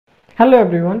Hello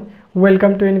everyone,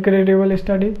 welcome to Incredible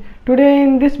Study. Today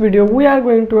in this video we are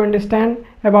going to understand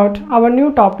about our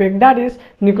new topic, that is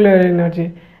nuclear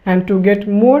energy. And to get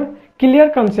more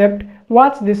clear concept,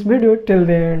 watch this video till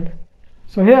the end.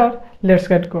 So here, let's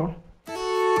get go.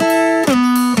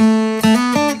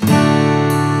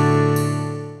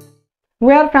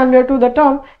 We are familiar to the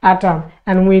term atom,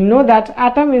 and we know that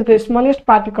atom is the smallest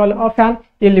particle of an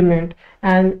element,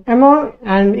 and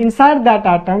inside that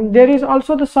atom there is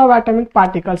also the subatomic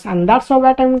particles, and that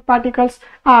subatomic particles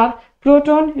are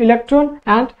proton, electron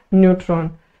and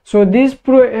neutron. So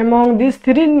among these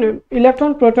three,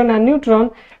 electron, proton and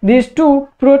neutron, these two,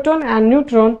 proton and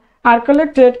neutron, are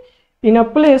collected in a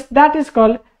place that is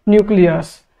called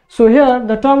nucleus. So here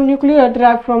the term nuclear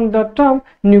derived from the term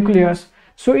nucleus.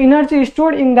 So energy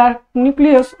stored in that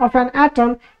nucleus of an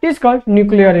atom is called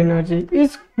nuclear energy,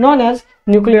 is known as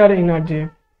nuclear energy.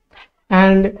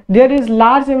 And there is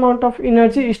large amount of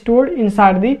energy stored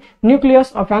inside the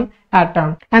nucleus of an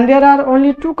atom. And there are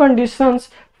only two conditions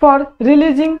for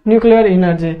releasing nuclear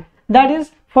energy. That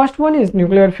is, first one is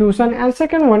nuclear fusion and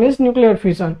second one is nuclear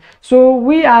fission. So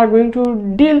we are going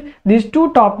to deal these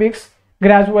two topics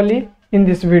gradually in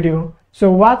this video. So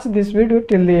watch this video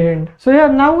till the end. So here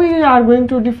now we are going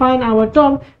to define our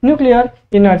term nuclear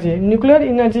energy. Nuclear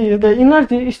energy is the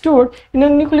energy stored in a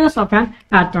nucleus of an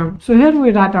atom. So here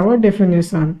we write our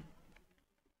definition.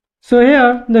 So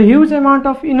here the huge amount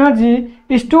of energy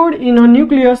stored in a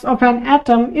nucleus of an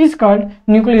atom is called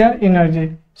nuclear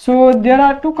energy. So there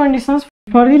are two conditions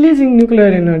for releasing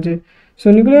nuclear energy.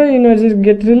 So nuclear energy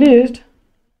gets released,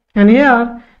 and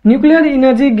here nuclear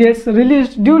energy gets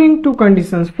released during two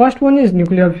conditions. First one is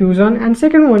nuclear fusion and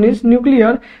second one is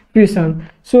nuclear fission.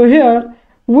 So here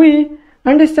we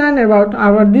understand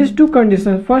about these two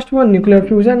conditions. First one nuclear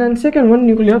fusion and second one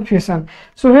nuclear fission.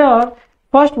 So here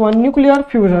first one nuclear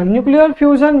fusion. Nuclear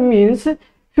fusion means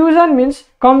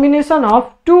combination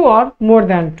of two or more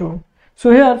than two. So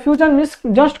here fusion means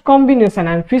just combination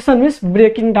and fission means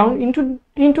breaking down into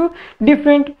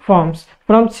different forms,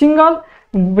 from single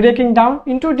breaking down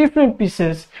into different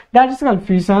pieces. That is called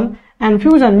fission, and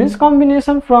fusion means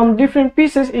combination from different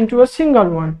pieces into a single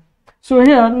one. So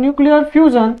here nuclear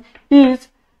fusion is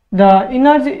the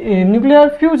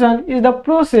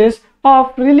process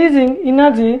of releasing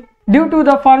energy due to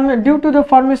the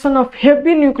formation of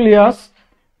heavy nucleus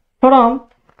from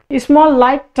small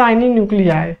light tiny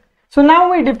nuclei. So now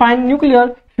we define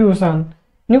nuclear fusion.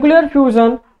 Nuclear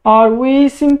fusion, or we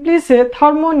simply say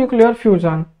thermonuclear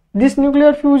fusion. This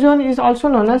nuclear fusion is also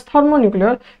known as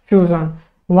thermonuclear fusion.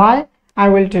 Why? I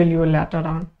will tell you later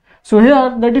on. So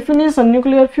here the definition,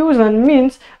 nuclear fusion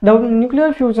means the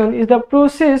nuclear fusion is the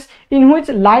process in which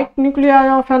light nuclei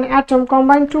of an atom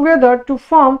combine together to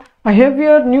form a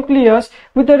heavier nucleus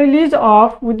with the release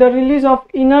of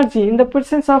energy in the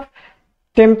presence of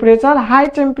temperature, high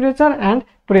temperature and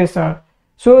pressure.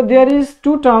 So there is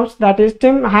two terms, that is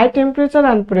high temperature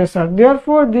and pressure.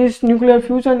 Therefore this nuclear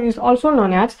fusion is also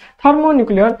known as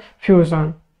thermonuclear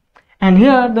fusion. And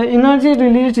here the energy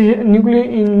released in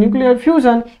nuclear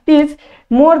fusion is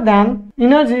more than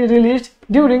energy released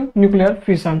during nuclear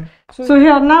fission. So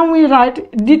here now we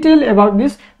write detail about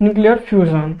this nuclear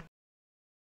fusion.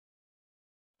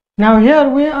 Now here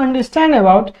we understand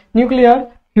about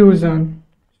nuclear fusion.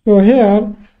 So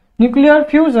here nuclear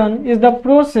fusion is the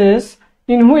process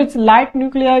in which light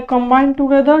nuclei combine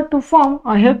together to form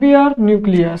a heavier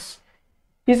nucleus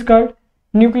is called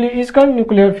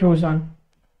nuclear fusion.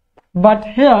 But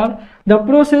here the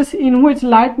process in which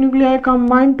light nuclei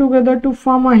combine together to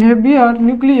form a heavier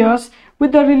nucleus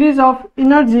with the release of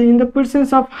energy in the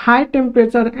presence of high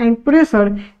temperature and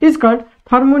pressure is called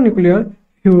thermonuclear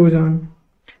fusion.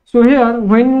 So here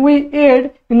when we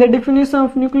add in the definition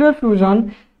of nuclear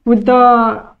fusion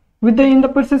in the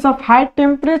presence of high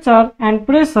temperature and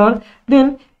pressure,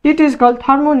 then it is called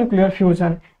thermonuclear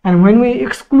fusion. And when we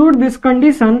exclude this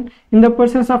condition in the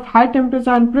presence of high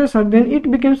temperature and pressure, then it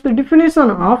becomes the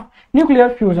definition of nuclear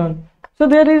fusion. So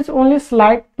there is only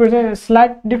slight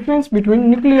difference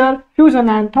between nuclear fusion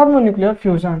and thermonuclear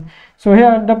fusion. So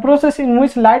here the process in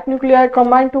which light nuclei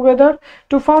combine together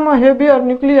to form a heavier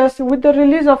nucleus with the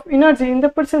release of energy in the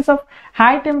presence of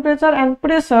high temperature and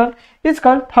pressure is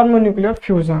called thermonuclear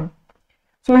fusion.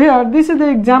 So here this is the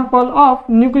example of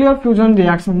nuclear fusion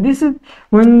reaction. This is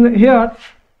when here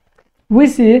we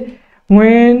see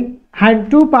when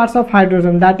two parts of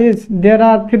hydrogen, that is there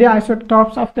are three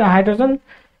isotopes of the hydrogen.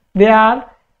 They are,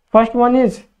 first one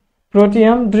is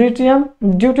protium,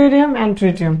 deuterium and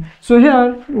tritium. So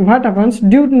here what happens,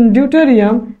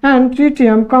 deuterium and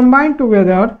tritium combine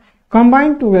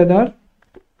together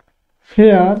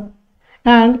here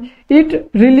and it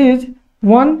release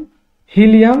one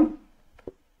helium,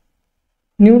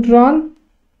 neutron,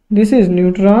 this is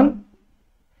neutron,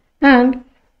 and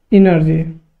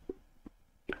energy.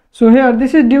 So here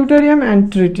this is deuterium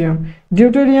and tritium.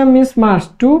 Deuterium means mass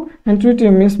 2 and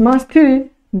tritium means mass 3.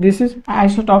 This is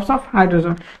isotopes of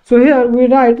hydrogen. So here we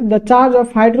write the charge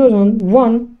of hydrogen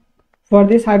 1, for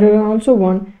this hydrogen also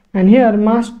 1, and here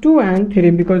mass 2 and 3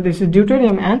 because this is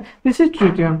deuterium and this is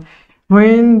tritium.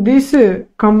 When this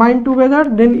combine together,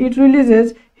 then it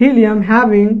releases helium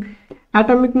having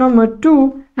atomic number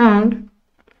 2 and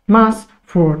mass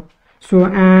 4. So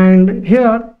and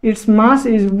here its mass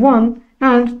is 1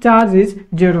 and charge is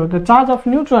 0. The charge of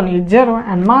neutron is 0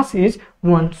 and mass is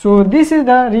 1. So this is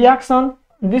the reaction,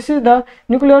 this is the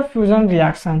nuclear fusion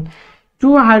reaction.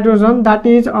 Two hydrogen, that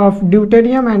is of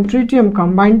deuterium and tritium,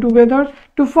 combine together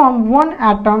to form one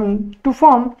atom, to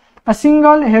form a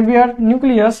single heavier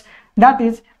nucleus, that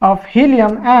is of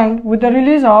helium, and with the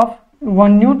release of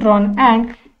one neutron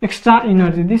and extra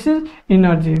energy. This is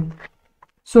energy.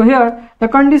 So here the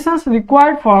conditions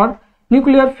required for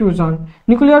nuclear fusion.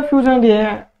 Nuclear fusion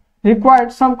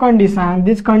required some conditions.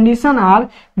 These conditions are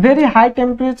very high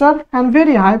temperature and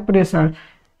very high pressure.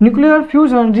 Nuclear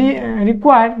fusion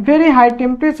required very high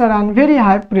temperature and very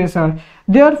high pressure.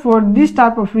 Therefore, this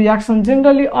type of reaction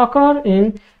generally occurs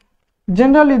in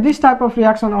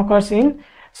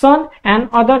Sun and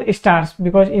other stars,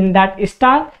 because in that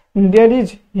star there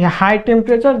is a high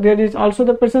temperature, there is also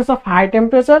the presence of high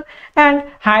temperature and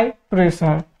high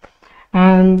pressure.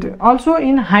 And also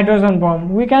in hydrogen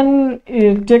bomb, we can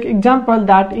take example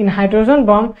that in hydrogen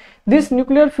bomb this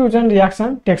nuclear fusion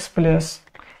reaction takes place,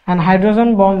 and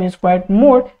hydrogen bomb is quite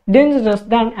more dangerous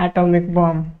than atomic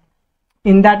bomb.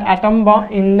 In that atom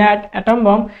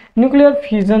bomb nuclear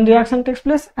fusion reaction takes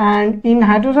place, and in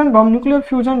hydrogen bomb nuclear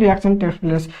fusion reaction takes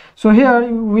place. So here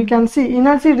we can see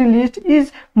energy released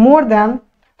is more than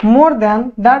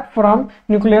that from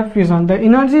nuclear fusion. The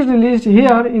energy released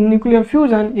here in nuclear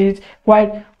fusion is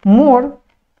quite more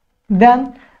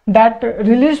than that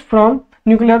released from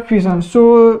nuclear fusion.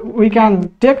 So we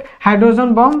can take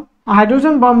hydrogen bomb.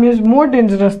 Hydrogen bomb is more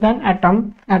dangerous than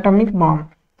atomic bomb.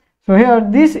 So here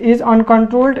this is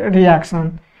uncontrolled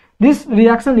reaction. This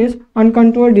reaction is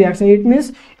uncontrolled reaction. It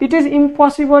means it is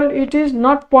impossible, it is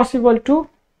not possible to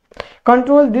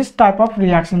control this type of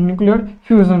reaction, nuclear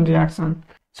fusion reaction.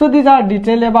 So these are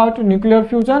details about nuclear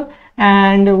fusion,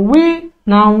 and we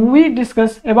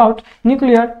discuss about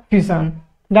nuclear fission,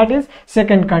 that is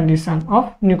second condition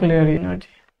of nuclear energy.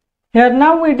 Here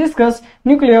now we discuss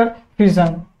nuclear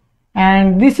fission,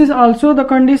 and this is also the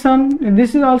condition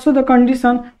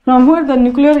from where the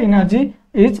nuclear energy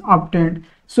is obtained.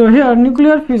 So here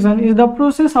nuclear fission is the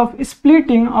process of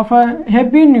splitting of a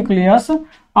heavy nucleus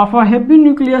of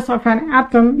an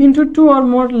atom into two or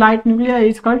more light nuclei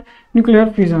is called nuclear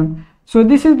fission. So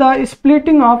this is the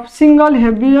splitting of single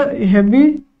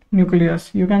heavy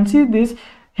nucleus. You can see this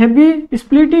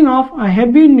splitting of a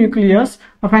heavy nucleus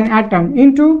of an atom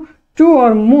into two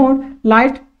or more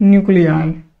light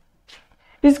nuclei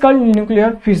is called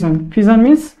nuclear fission. Fission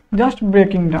means just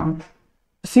breaking down,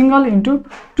 single into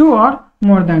two or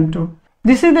more than two.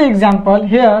 This is the example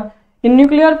here. In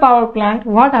nuclear power plant,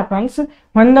 what happens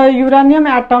when the uranium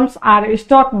atoms are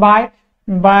struck by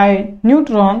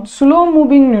neutron, slow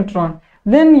moving neutron,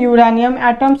 then uranium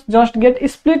atoms just get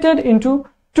splitted into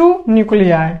two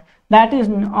nuclei, that is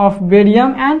of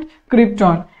barium and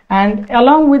krypton, and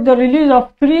along with the release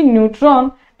of 3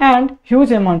 neutrons and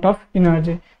huge amount of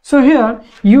energy. So here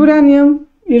uranium,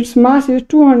 its mass is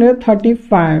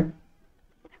 235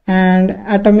 and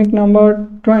atomic number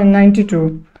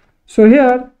 92. So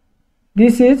here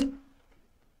this is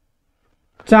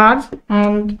charge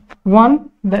and 1,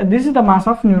 this is the mass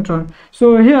of neutron.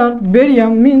 So here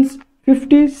barium means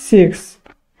 56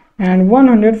 and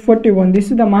 141,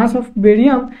 this is the mass of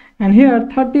barium, and here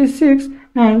 36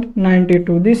 and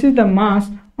 92, this is the mass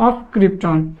of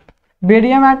krypton.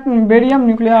 Barium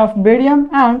nuclei of barium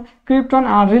and krypton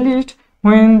are released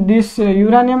when this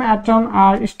uranium atom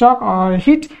are struck or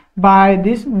hit by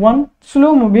this one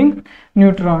slow moving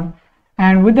neutron,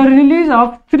 and with the release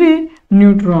of 3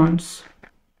 neutrons,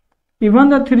 even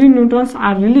the 3 neutrons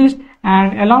are released,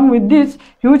 and along with this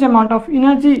huge amount of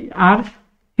energy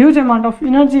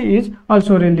is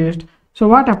also released. So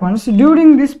what happens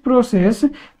during this process?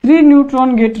 3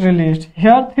 neutrons get released.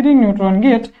 Here 3 neutrons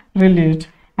get released,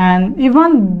 and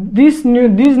even these 3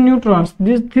 neutrons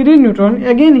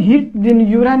again hit the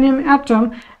uranium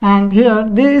atom, and here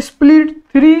they split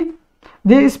 3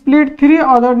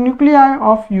 other nuclei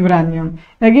of uranium.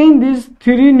 Again these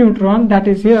 3 neutrons, that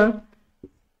is here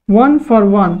 1 for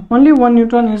 1, only 1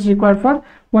 neutron is required for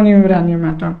 1 uranium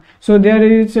atom. So there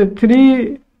is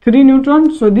three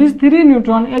neutrons. So these 3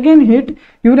 neutron again hit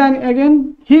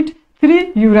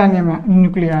 3 uranium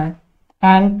nuclei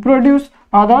and produce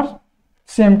other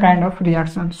same kind of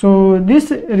reaction. So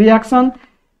this reaction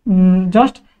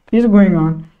just is going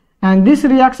on, and this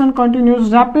reaction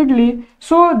continues rapidly.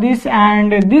 So this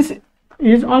and this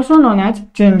is also known as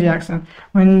chain reaction.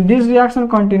 When this reaction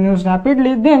continues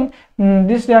rapidly, then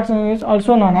this reaction is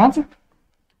also known as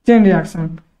chain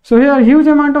reaction. So here huge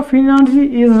amount of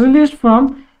energy is released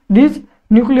from this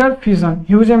nuclear fission.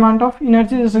 Huge amount of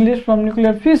energy is released from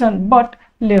nuclear fission, but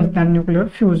less than nuclear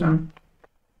fusion.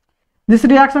 This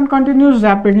reaction continues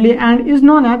rapidly and is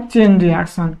known as chain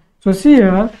reaction. So see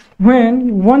here,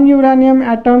 when one uranium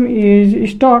atom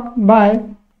is struck by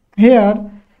here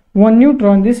 1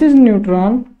 neutron, this is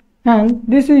neutron and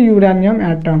this is uranium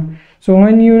atom. So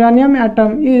when uranium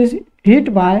atom is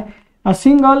hit by a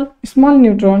single small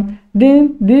neutron,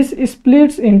 then this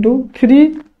splits into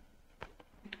 3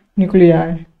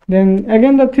 nuclei. Then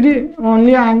again the 3,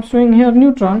 only I am showing here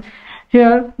neutron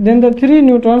here, then the 3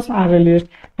 neutrons are released,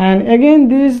 and again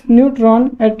these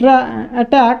neutron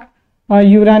attack a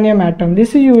uranium atom.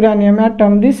 This is uranium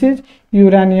atom, this is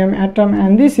uranium atom,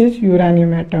 and this is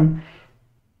uranium atom.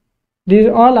 These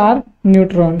all are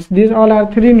neutrons. These all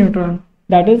are 3 neutrons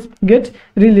that is get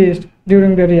released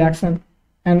during the reaction.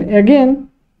 And again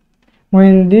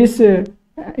when this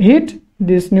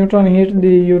neutron hit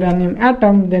the uranium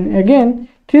atom, then again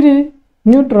 3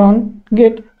 neutron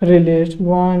get released.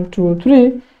 1 2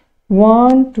 3,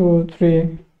 1 2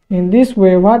 3. In this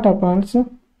way what happens,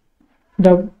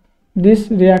 this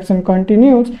reaction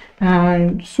continues,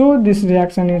 and so this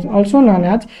reaction is also known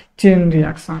as chain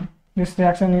reaction. This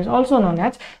reaction is also known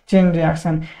as chain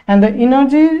reaction, and the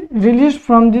energy released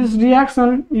from this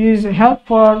reaction is help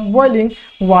for boiling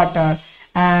water.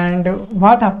 And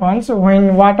what happens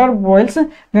when water boils,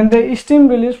 then the steam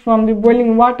released from the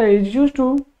boiling water is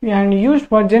used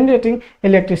for generating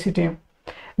electricity.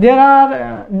 There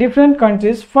are different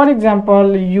countries, for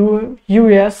example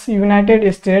US,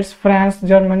 United States, France,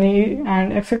 Germany,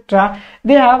 and etc.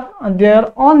 They have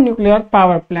their own nuclear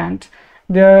power plant.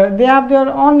 They have their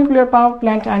own nuclear power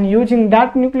plant, and using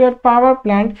that nuclear power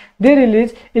plant they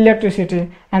release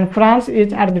electricity. And France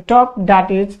is at the top,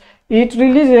 that is, it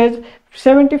releases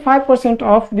 75%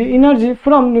 of the energy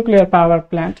from nuclear power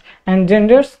plant and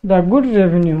generates the good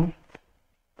revenue.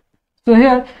 So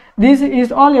here this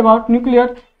is all about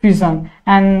nuclear fission,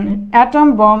 and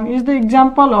atom bomb is the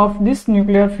example of this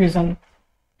nuclear fission.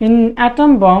 In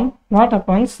atom bomb, what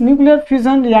happens? Nuclear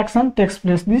fission reaction takes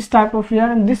place. This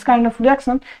kind of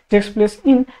reaction takes place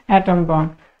in atom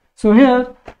bomb. So here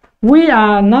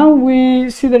we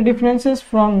see the differences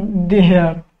from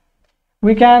here.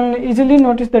 We can easily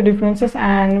notice the differences,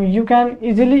 and you can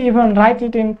easily even write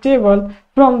it in table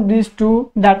from these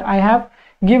two that I have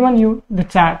given you the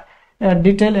chart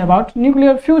detail about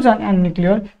nuclear fusion and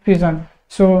nuclear fission.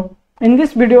 So in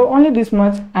this video only this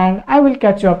much, and I will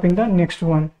catch you up in the next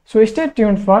one. So stay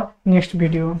tuned for next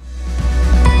video.